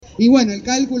Y bueno, el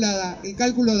cálculo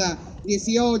da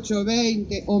 18,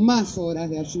 20 o más horas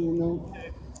de ayuno.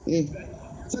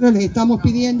 Nosotros les estamos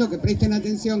pidiendo que presten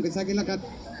atención, que saquen la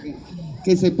cartera,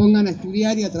 que se pongan a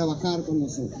estudiar y a trabajar con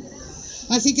nosotros.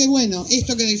 Así que bueno,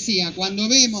 esto que decía, cuando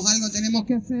vemos algo tenemos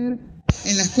que hacer,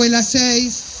 en la escuela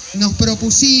 6 nos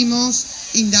propusimos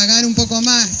indagar un poco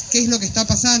más qué es lo que está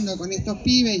pasando con estos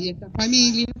pibes y estas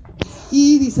familias,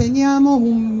 y diseñamos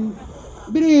un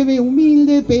breve,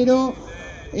 humilde, pero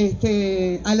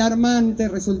alarmante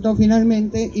resultó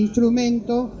finalmente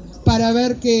instrumento para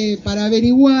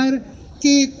averiguar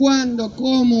qué, cuándo,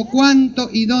 cómo, cuánto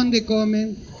y dónde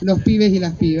comen los pibes y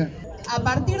las pibas. A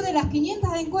partir de las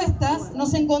 500 encuestas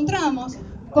nos encontramos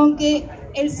con que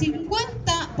el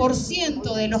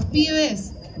 50% de los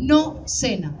pibes no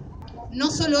cena. No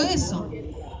solo eso,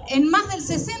 en más del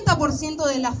 60%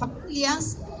 de las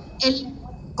familias el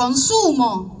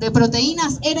consumo de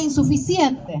proteínas era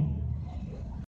insuficiente.